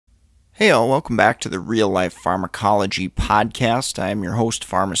Hey all, welcome back to the Real Life Pharmacology podcast. I am your host,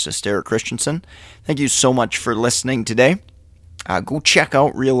 pharmacist Eric Christensen. Thank you so much for listening today. Go check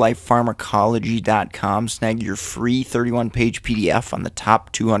out reallifepharmacology.com. Snag your free 31-page PDF on the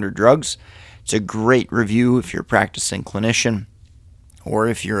top 200 drugs. It's a great review if you're a practicing clinician or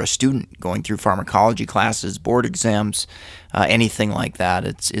if you're a student going through pharmacology classes, board exams, anything like that.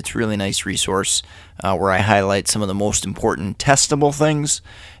 It's a really nice resource where I highlight some of the most important testable things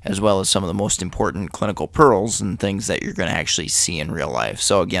as well as some of the most important clinical pearls and things that you're going to actually see in real life.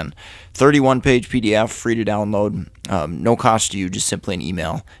 So again, 31-page PDF, free to download, no cost to you, just simply an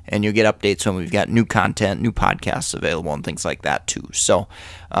email, and you'll get updates when we've got new content, new podcasts available, and things like that too. So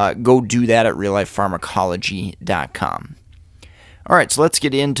go do that at reallifepharmacology.com. All right, so let's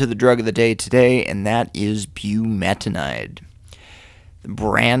get into the drug of the day today, and that is bumetanide. The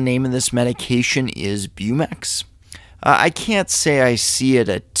brand name of this medication is Bumex. I can't say I see it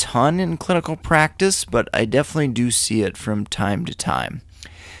a ton in clinical practice, but I definitely do see it from time to time.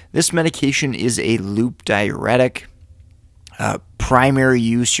 This medication is a loop diuretic. Primary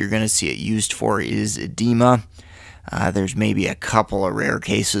use you're going to see it used for is edema. There's maybe a couple of rare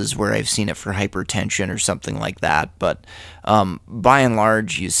cases where I've seen it for hypertension or something like that, but by and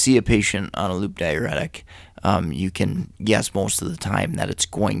large, you see a patient on a loop diuretic, you can guess most of the time that it's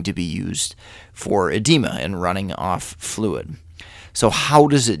going to be used for edema and running off fluid. So how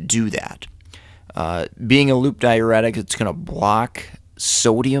does it do that? Being a loop diuretic, it's going to block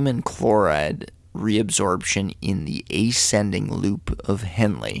sodium and chloride reabsorption in the ascending loop of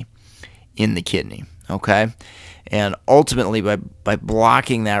Henle in the kidney, okay? And ultimately, by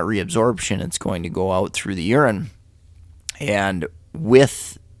blocking that reabsorption, it's going to go out through the urine. And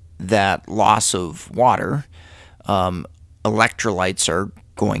with that loss of water, electrolytes are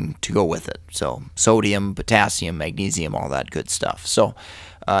going to go with it. So sodium, potassium, magnesium, all that good stuff. So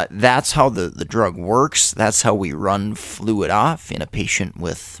that's how the drug works. That's how we run fluid off in a patient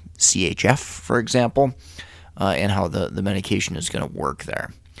with CHF, for example, and how the medication is going to work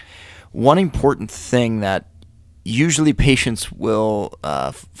there. One important thing that usually patients will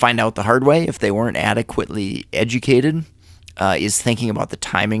find out the hard way if they weren't adequately educated is thinking about the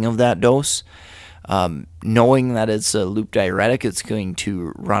timing of that dose. Knowing that it's a loop diuretic, it's going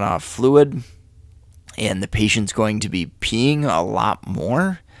to run off fluid, and the patient's going to be peeing a lot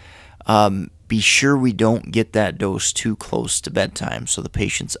more. Be sure we don't get that dose too close to bedtime so the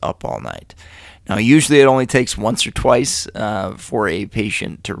patient's up all night. Now, usually it only takes once or twice for a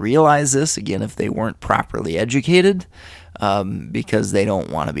patient to realize this, again, if they weren't properly educated, because they don't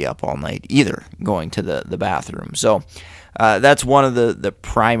want to be up all night either going to the bathroom. So that's one of the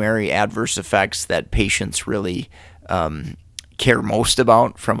primary adverse effects that patients really care most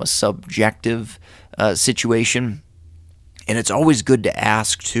about from a subjective situation. And it's always good to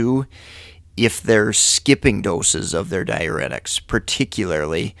ask, too, if they're skipping doses of their diuretics,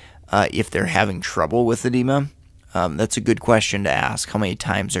 particularly if they're having trouble with edema. That's a good question to ask. How many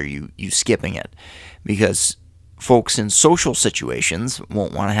times are you skipping it? Because folks in social situations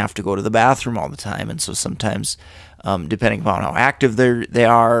won't want to have to go to the bathroom all the time, and so sometimes, depending upon how active they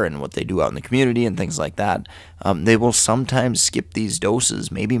are and what they do out in the community and things like that, they will sometimes skip these doses,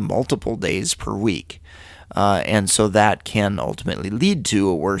 maybe multiple days per week. And so that can ultimately lead to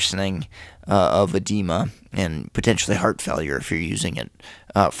a worsening of edema and potentially heart failure if you're using it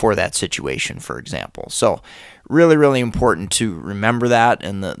for that situation, for example. So really, really important to remember that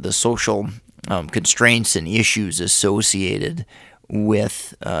and the social constraints and issues associated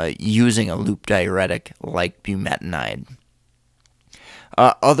with using a loop diuretic like bumetanide.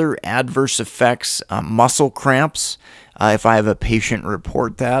 Other adverse effects, muscle cramps. If I have a patient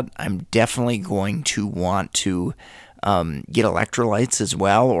report that, I'm definitely going to want to get electrolytes as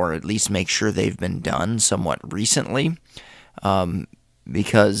well, or at least make sure they've been done somewhat recently,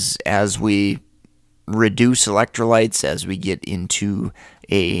 because as we reduce electrolytes, as we get into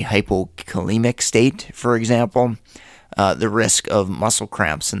a hypokalemic state, for example, the risk of muscle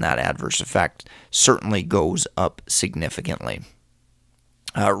cramps and that adverse effect certainly goes up significantly.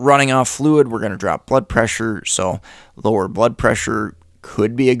 Running off fluid, we're going to drop blood pressure, so lower blood pressure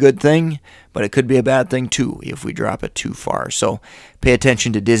could be a good thing, but it could be a bad thing too if we drop it too far. So pay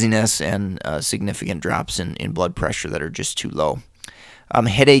attention to dizziness and significant drops in blood pressure that are just too low.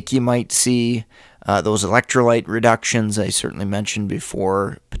 Headache, you might see those electrolyte reductions I certainly mentioned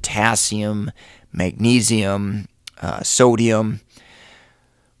before, potassium, magnesium, sodium.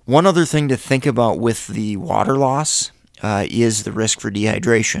 One other thing to think about with the water loss is the risk for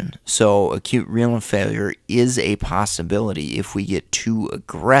dehydration. So acute renal failure is a possibility if we get too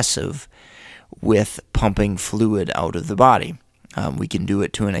aggressive with pumping fluid out of the body. we can do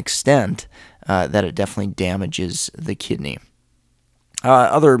it to an extent that it definitely damages the kidney.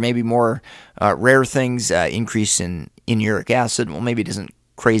 Other maybe more rare things, increase in uric acid. Well, maybe it isn't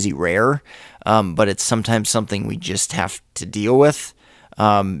crazy rare, but it's sometimes something we just have to deal with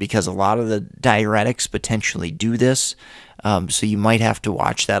because a lot of the diuretics potentially do this. So you might have to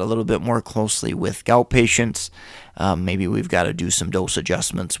watch that a little bit more closely with gout patients. Maybe we've got to do some dose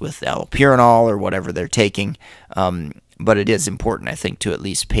adjustments with allopurinol or whatever they're taking. But it is important, I think, to at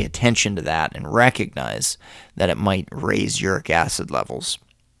least pay attention to that and recognize that it might raise uric acid levels.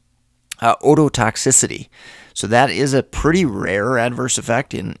 Ototoxicity. So that is a pretty rare adverse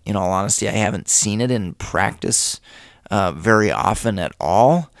effect. In all honesty, I haven't seen it in practice very often at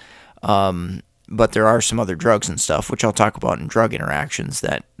all. But there are some other drugs and stuff, which I'll talk about in drug interactions,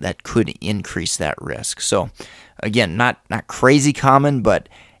 that could increase that risk. So again, not crazy common, but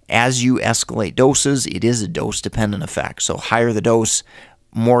as you escalate doses, it is a dose-dependent effect. So higher the dose,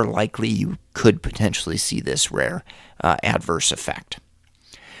 more likely you could potentially see this rare adverse effect.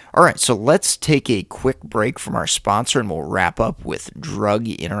 All right, so let's take a quick break from our sponsor and we'll wrap up with drug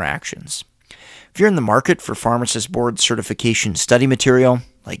interactions. If you're in the market for pharmacist board certification study material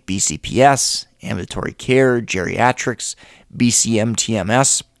like BCPS, ambulatory care, geriatrics,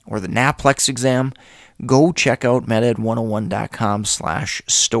 BCMTMS, or the NAPLEX exam, go check out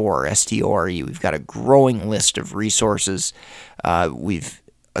meded101.com/store, S-T-O-R-E. We've got a growing list of resources. We've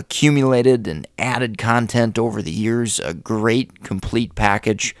accumulated and added content over the years, a great complete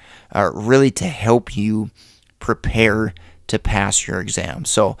package, really to help you prepare to pass your exam.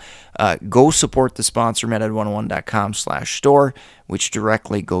 So go support the sponsor, meded101.com/store, which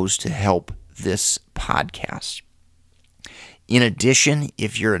directly goes to help this podcast. In addition,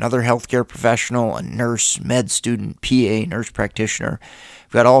 if you're another healthcare professional, a nurse, med student, PA, nurse practitioner,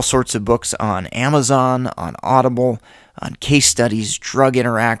 we've got all sorts of books on Amazon, on Audible, on case studies, drug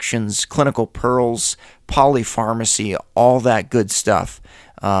interactions, clinical pearls, polypharmacy, all that good stuff.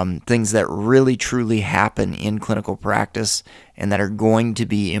 Things that really truly happen in clinical practice and that are going to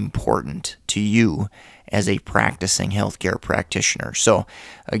be important to you as a practicing healthcare practitioner. So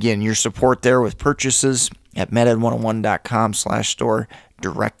again, your support there with purchases at meded101.com/store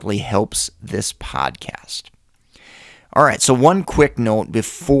directly helps this podcast. All right, so one quick note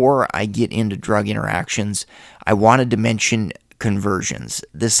before I get into drug interactions, I wanted to mention conversions.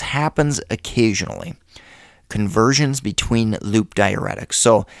 This happens occasionally. Conversions between loop diuretics.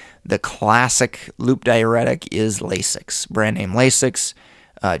 So the classic loop diuretic is Lasix, brand name Lasix,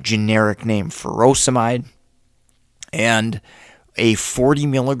 generic name furosemide, and a 40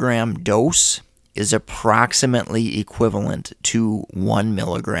 milligram dose is approximately equivalent to 1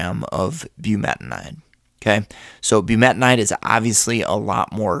 milligram of bumetanide. Okay, so bumetanide is obviously a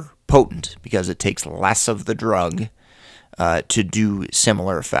lot more potent because it takes less of the drug to do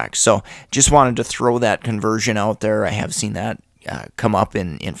similar effects. So just wanted to throw that conversion out there. I have seen that come up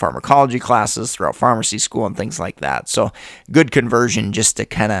in pharmacology classes throughout pharmacy school and things like that. So good conversion just to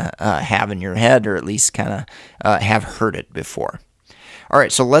kind of have in your head, or at least kind of have heard it before. All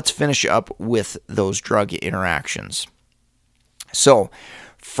right, so let's finish up with those drug interactions. So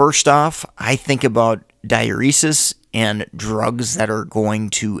first off, I think about diuresis and drugs that are going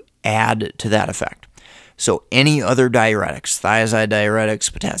to add to that effect. So any other diuretics, thiazide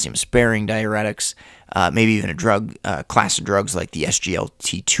diuretics, potassium-sparing diuretics, maybe even a class of drugs like the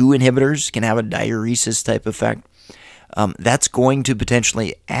SGLT2 inhibitors can have a diuresis type effect. That's going to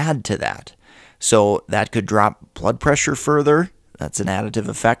potentially add to that. So that could drop blood pressure further. That's an additive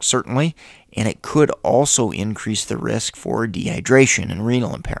effect, certainly. And it could also increase the risk for dehydration and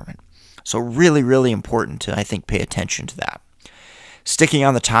renal impairment. So really, really important to, I think, pay attention to that. Sticking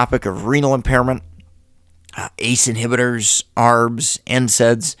on the topic of renal impairment, ACE inhibitors, ARBs,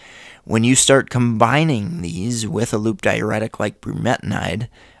 NSAIDs, when you start combining these with a loop diuretic like bumetanide,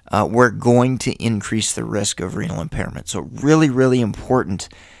 we're going to increase the risk of renal impairment. So really, really important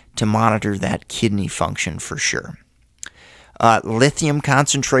to monitor that kidney function for sure. Lithium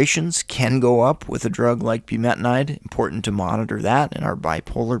concentrations can go up with a drug like bumetanide. Important to monitor that in our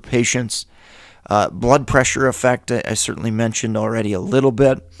bipolar patients. Blood pressure effect, I certainly mentioned already a little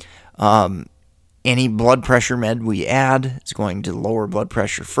bit. Any blood pressure med we add is going to lower blood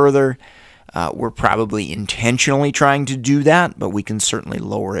pressure further. We're probably intentionally trying to do that, but we can certainly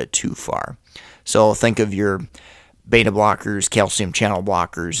lower it too far. So think of your beta blockers, calcium channel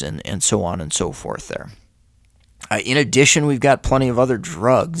blockers, and so on and so forth there. In addition, we've got plenty of other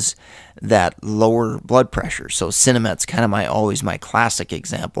drugs that lower blood pressure. So Cinemet's kind of always my classic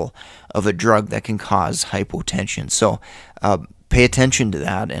example of a drug that can cause hypotension. So pay attention to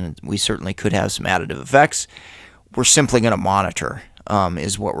that, and we certainly could have some additive effects. we're simply going to monitor,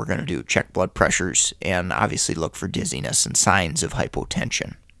 is what we're going to do. Check blood pressures and obviously look for dizziness and signs of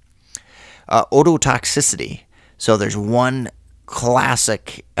hypotension. Ototoxicity. So there's one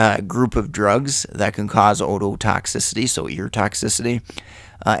classic group of drugs that can cause ototoxicity, so ear toxicity,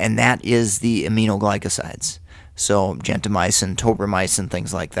 and that is the aminoglycosides. So gentamicin, tobramycin,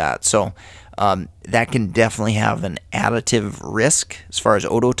 things like that. So that can definitely have an additive risk as far as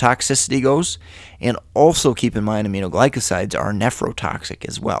ototoxicity goes. And also keep in mind aminoglycosides are nephrotoxic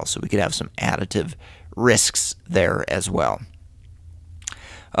as well. So we could have some additive risks there as well.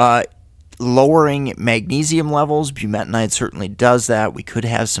 Lowering magnesium levels, bumetanide certainly does that. We could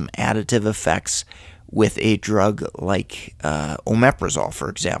have some additive effects with a drug like omeprazole, for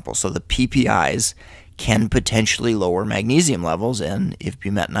example. So the PPIs can potentially lower magnesium levels, and if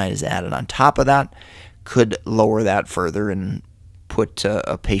bumetanide is added on top of that, could lower that further and put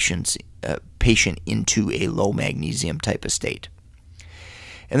a patient into a low magnesium type of state.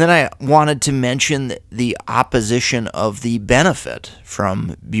 And then I wanted to mention the opposition of the benefit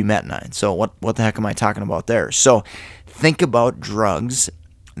from bumetanide. So what the heck am I talking about there? So think about drugs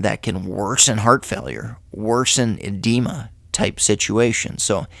that can worsen heart failure, worsen edema type situations.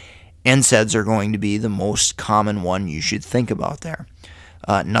 So NSAIDs are going to be the most common one you should think about there.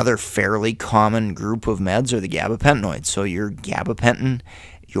 Another fairly common group of meds are the gabapentinoids. So your gabapentin,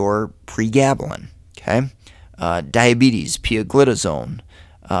 your pregabalin, okay? Diabetes, pioglitazone.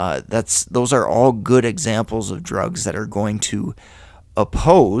 Those are all good examples of drugs that are going to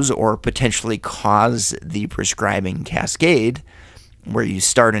oppose or potentially cause the prescribing cascade, where you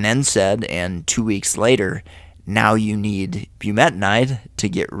start an NSAID and 2 weeks later, now you need bumetanide to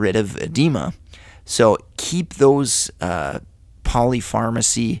get rid of edema. So keep those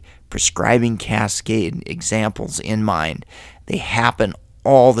polypharmacy prescribing cascade examples in mind. They happen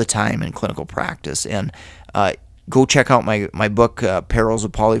all the time in clinical practice. And go check out my book, Perils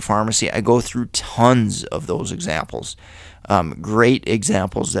of Polypharmacy. I go through tons of those examples. Great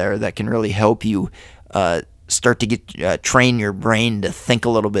examples there that can really help you start to train your brain to think a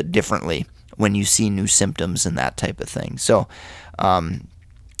little bit differently when you see new symptoms and that type of thing. So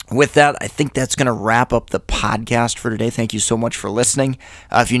with that, I think that's going to wrap up the podcast for today. Thank you so much for listening.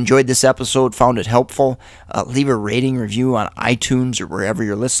 If you enjoyed this episode, found it helpful, leave a rating review on iTunes or wherever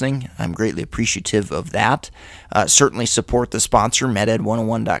you're listening. I'm greatly appreciative of that. Certainly support the sponsor,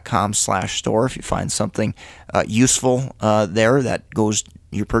 meded101.com/store. If you find something useful there,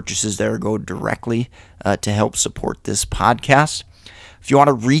 your purchases there go directly to help support this podcast. If you want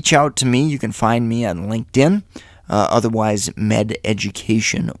to reach out to me, you can find me on LinkedIn. Otherwise,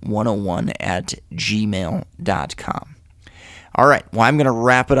 mededucation101@gmail.com. All right, well, I'm going to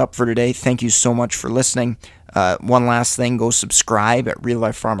wrap it up for today. Thank you so much for listening. One last thing, go subscribe at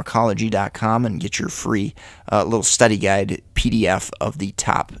reallifepharmacology.com and get your free little study guide PDF of the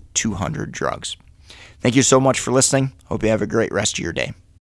top 200 drugs. Thank you so much for listening. Hope you have a great rest of your day.